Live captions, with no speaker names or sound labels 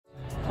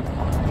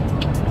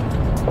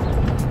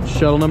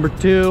Shuttle number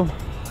 2.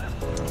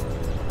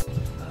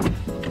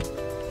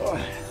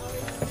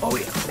 Oh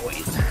yeah,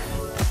 boys.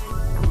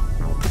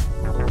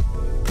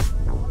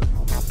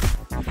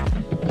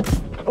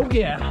 Oh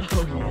yeah.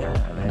 Oh yeah,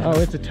 man. Oh,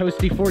 it's a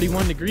toasty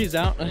 41 degrees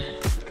out.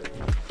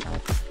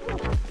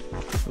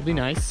 It'll be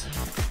nice.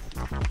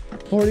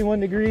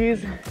 41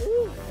 degrees.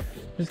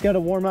 Just gotta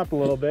warm up a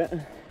little bit.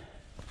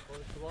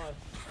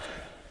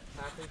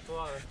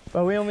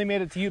 But we only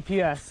made it to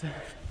UPS.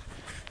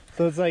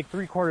 So it's like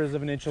 3/4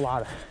 of an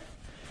enchilada.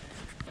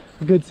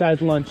 A good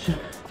sized lunch,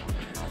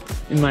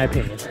 in my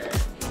opinion.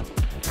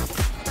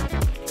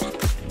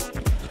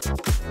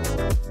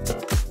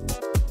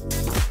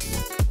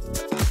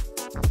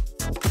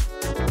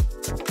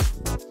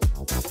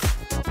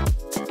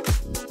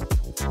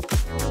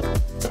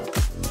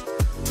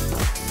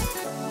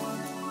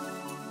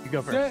 You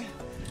go first.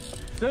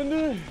 Send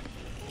it.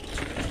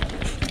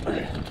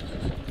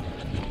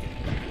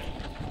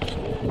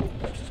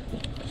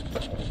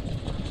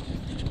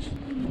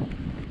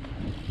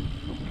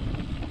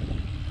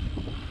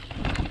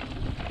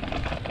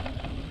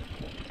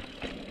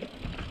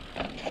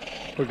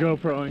 We're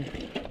GoProing.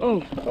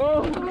 Oh!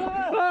 Oh!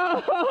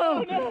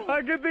 Oh! No.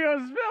 I could think I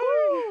was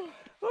spilling!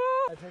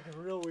 Oh. I take it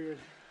real weird.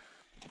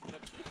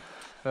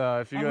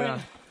 If you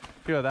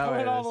go that way,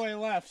 went all the way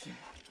left.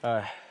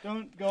 Alright.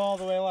 Don't go all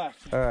the way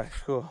left. Alright,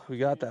 cool. We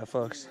got that,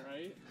 folks.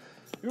 Right.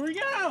 Here we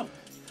go!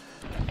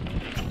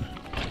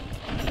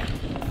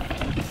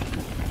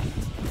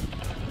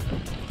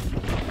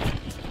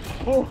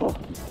 Oh!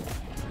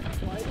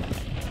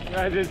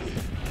 I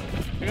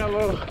got a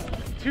little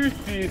too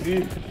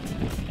steezy.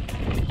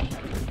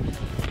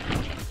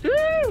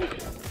 Woo!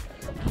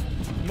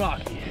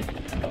 Maki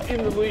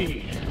in the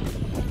lead.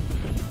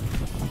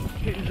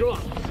 Hitting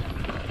drops.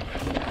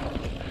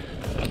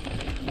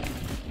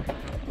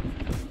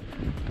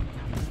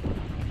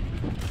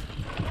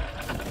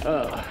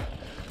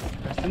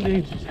 That's the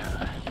danger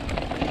zone.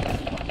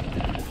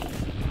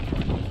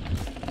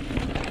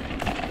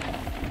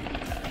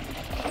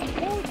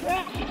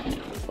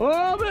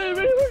 Oh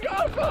baby, we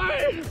got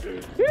fire!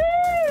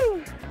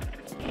 Woo!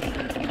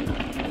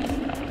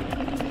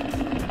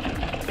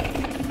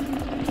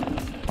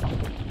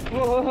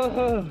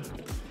 Whoa!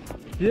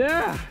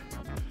 Yeah!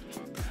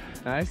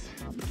 Nice.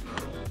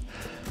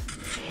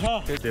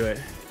 Let's do it.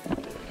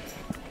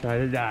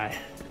 Ride or die.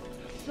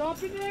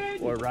 Jumping in!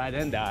 Or ride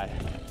and die.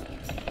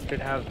 Could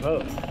have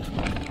both.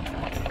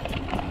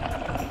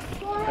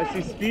 I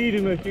see speed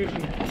in my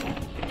future.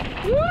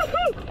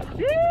 Woohoo!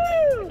 Woo!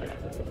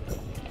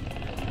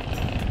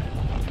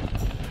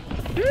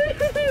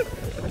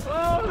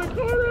 Oh, the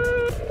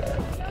corner!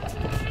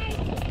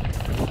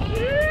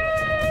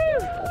 Yeah!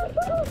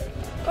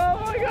 Oh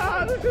my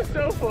god, this is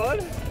so fun!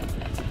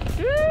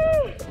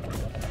 Yeah!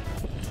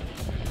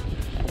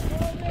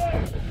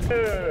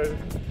 Dude,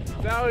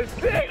 that was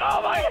sick!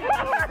 Oh my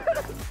god!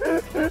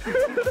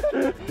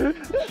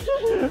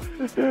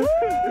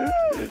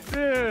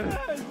 Dude!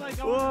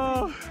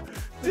 Whoa!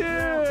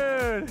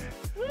 Dude!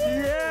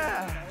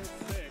 Yeah!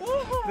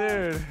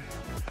 Dude!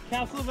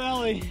 Castle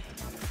Valley!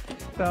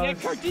 Yeah,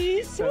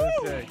 Kurtis!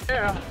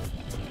 Yeah!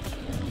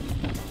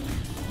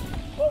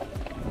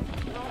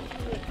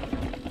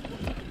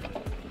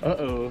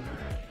 Uh-oh.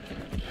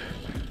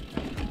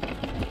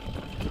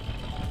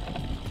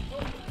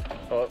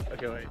 Oh,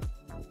 okay, wait.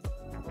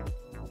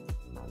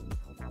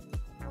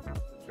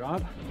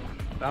 Drop?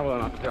 That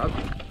one off the drop.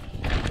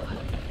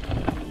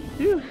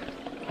 Phew.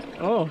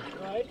 Oh.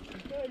 Right,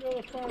 you gotta go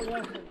as far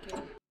left.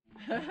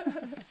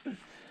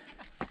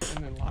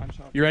 And then launch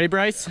off. You ready,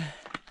 Bryce?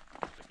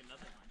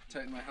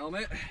 Tighten my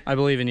helmet. I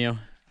believe in you.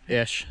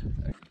 Ish.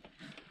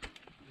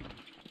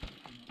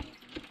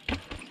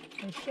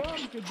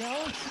 Good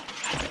balance.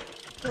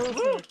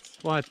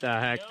 What the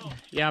heck? Go.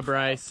 Yeah,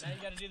 Bryce. Now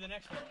you gotta do the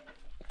next one.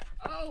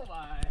 Oh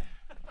my.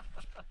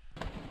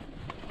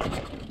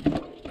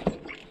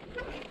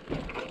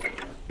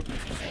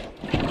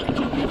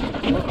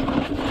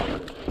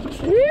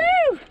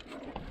 Woo!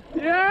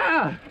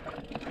 Yeah!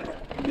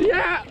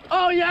 Yeah!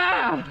 Oh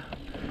yeah!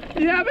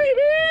 Yeah,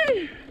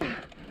 baby!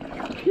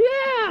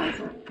 Yeah!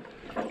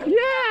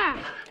 Yeah!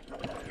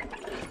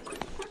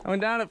 I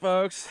went down it,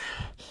 folks.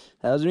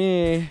 That was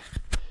me.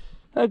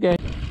 Okay.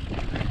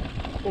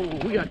 Oh,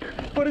 we got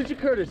footage of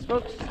Kurtis,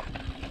 folks.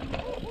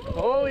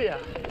 Oh yeah.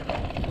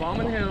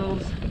 Bombing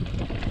hills.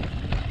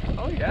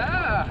 Oh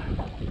yeah.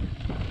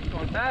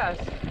 Going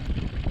fast.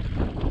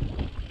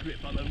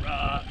 Grip on the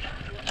rock.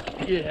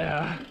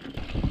 Yeah.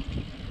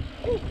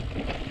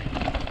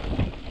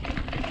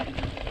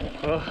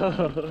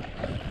 Oh.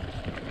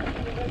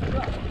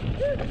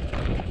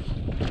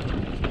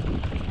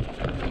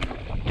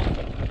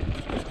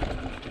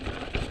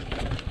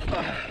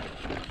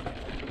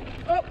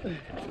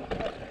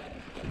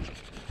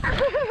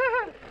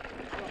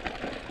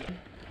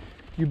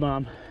 You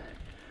bomb.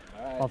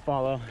 Right. I'll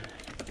follow.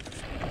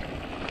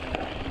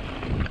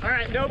 All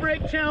right, no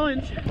brake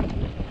challenge.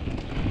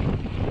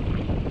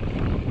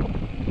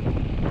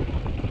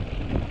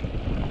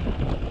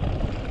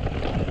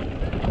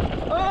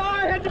 Oh,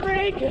 I had to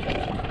brake.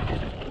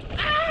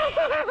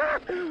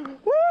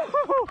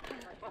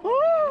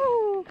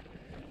 Woo!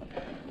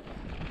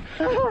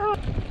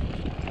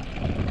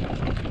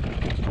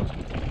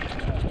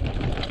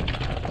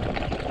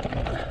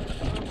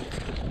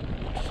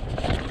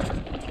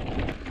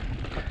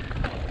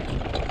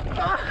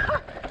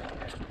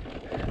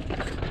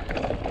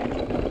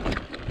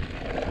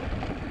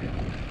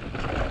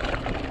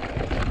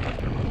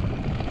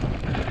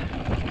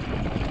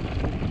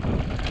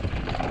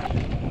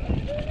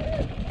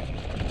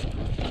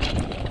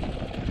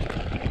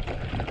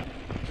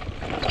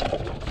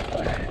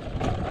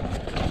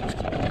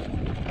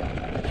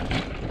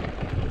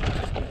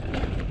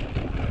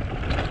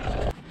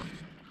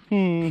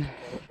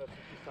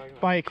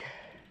 Bike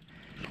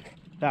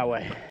that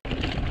way.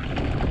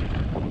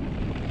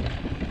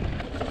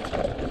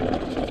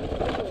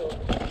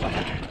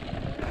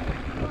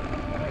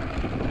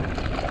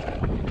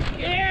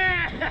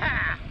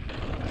 Yeah!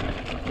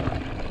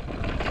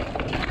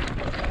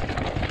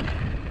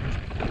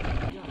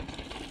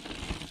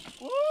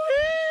 Woo!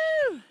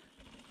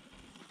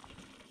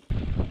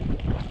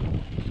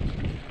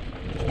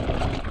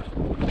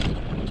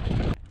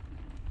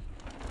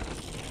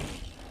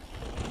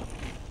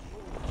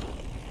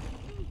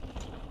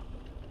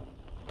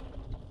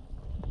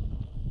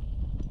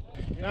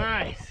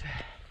 Nice.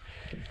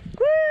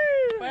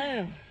 Woo!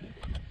 Bam.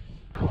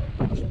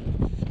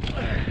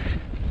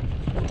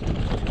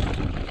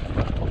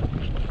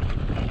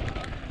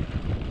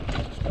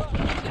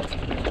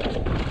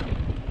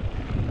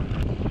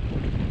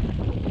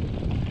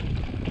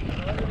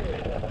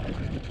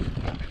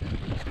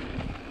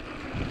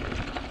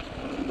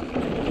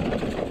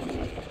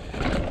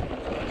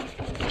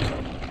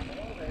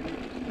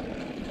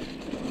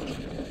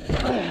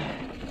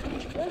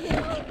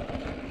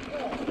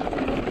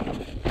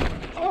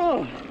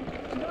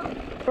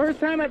 First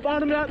time I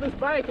bottomed out this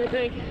bike, I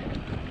think.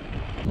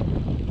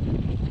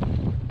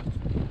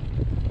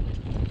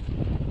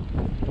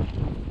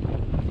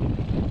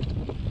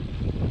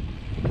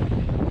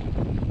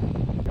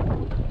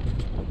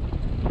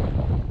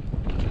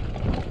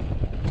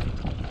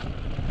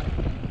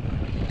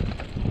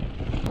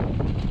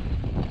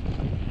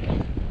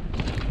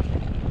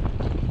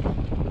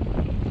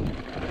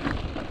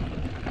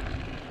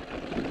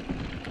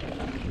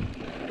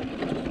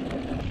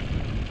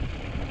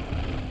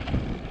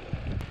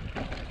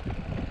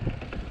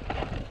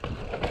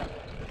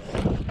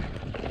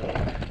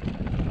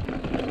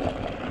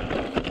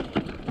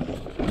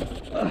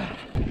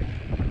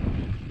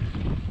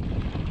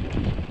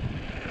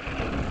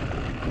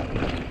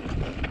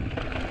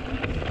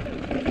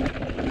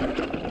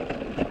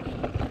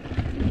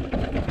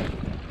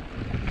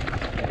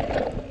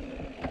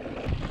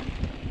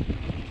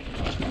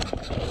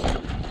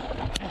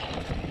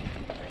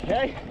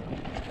 Okay,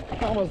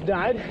 almost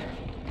died.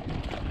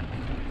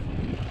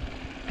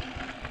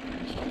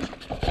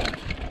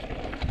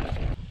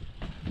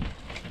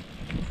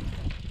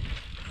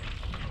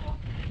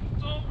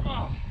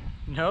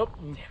 Nope.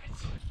 Damn it.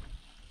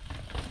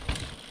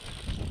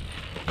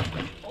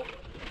 Oh.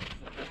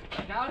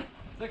 Count?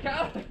 Does that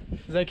count?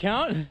 Does that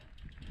count? It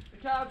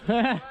counts.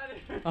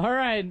 All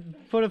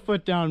right, put a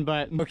foot down,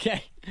 but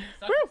okay.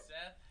 Suck it,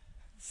 Seth.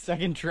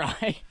 Second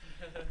try,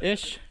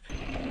 ish.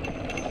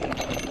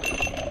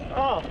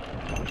 Oh,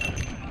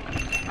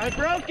 I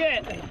broke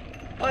it.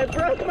 I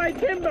broke my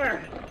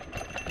timber.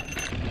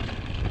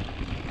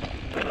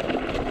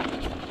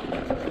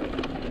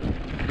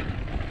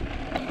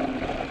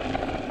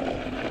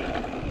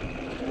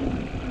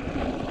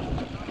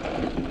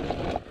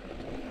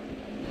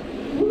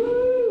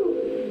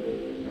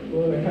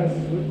 Well, they're kind of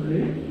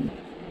slippery.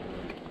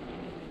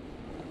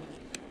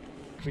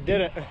 We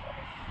did it.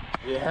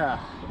 Yeah.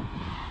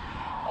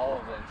 All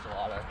of the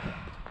enchilada.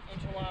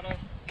 Enchilada.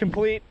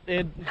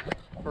 Completed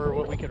for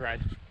what we could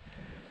ride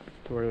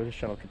to where the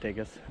shuttle could take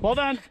us. Well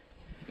done.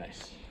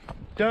 Nice.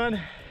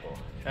 Done. Cool.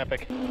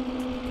 Epic.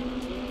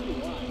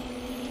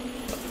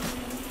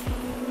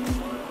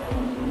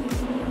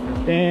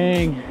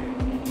 Dang.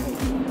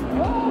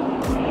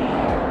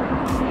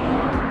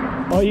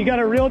 Oh, you got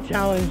a real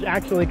challenge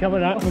actually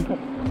coming up.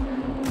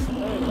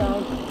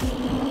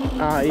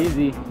 Ah,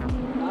 easy.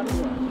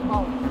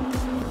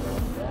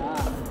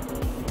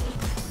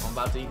 I'm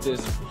about to eat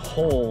this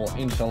whole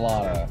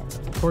enchilada.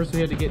 Of course, we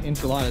had to get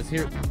enchiladas.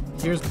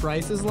 Here's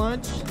Bryce's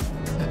lunch.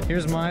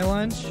 Here's my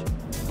lunch,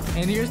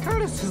 and here's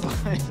Kurtis's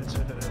lunch.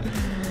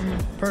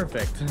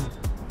 Perfect.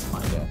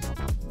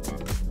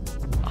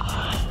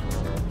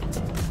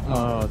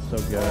 Oh, it's so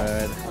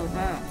good.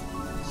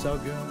 So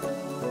good.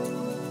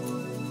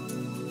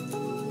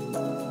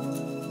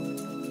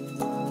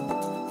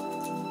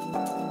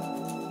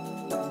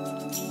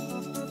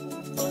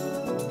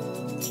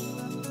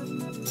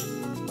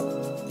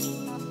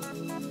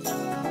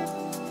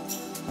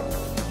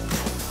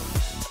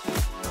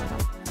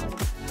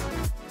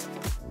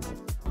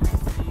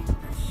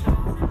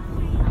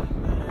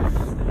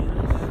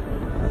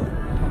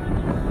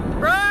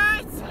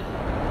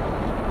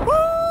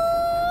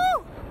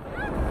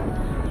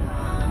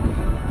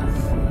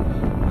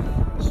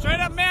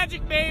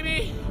 Magic,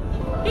 baby!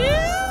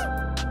 Yeah!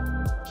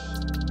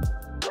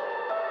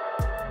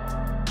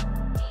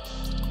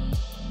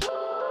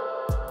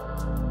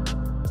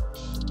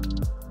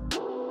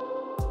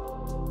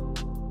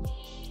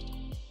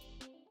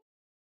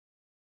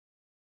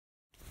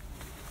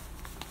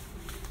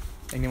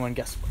 Anyone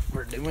guess what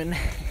we're doing?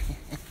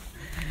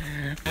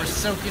 We're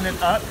soaking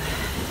it up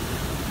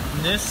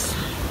in this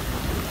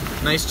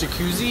nice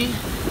jacuzzi.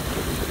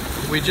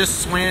 We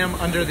just swam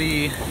under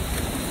the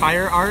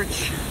fire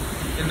arch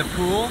in the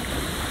pool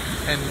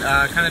and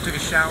kind of took a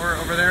shower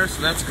over there,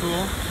 so that's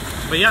cool.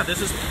 But yeah,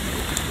 this is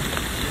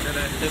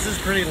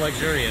pretty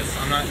luxurious.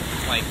 I'm not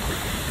like,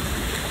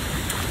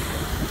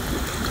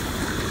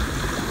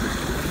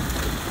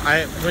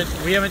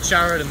 we haven't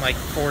showered in like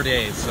 4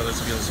 days, so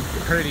this feels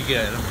pretty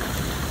good.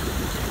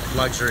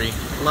 Luxury,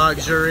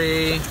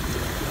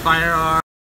 fire arch.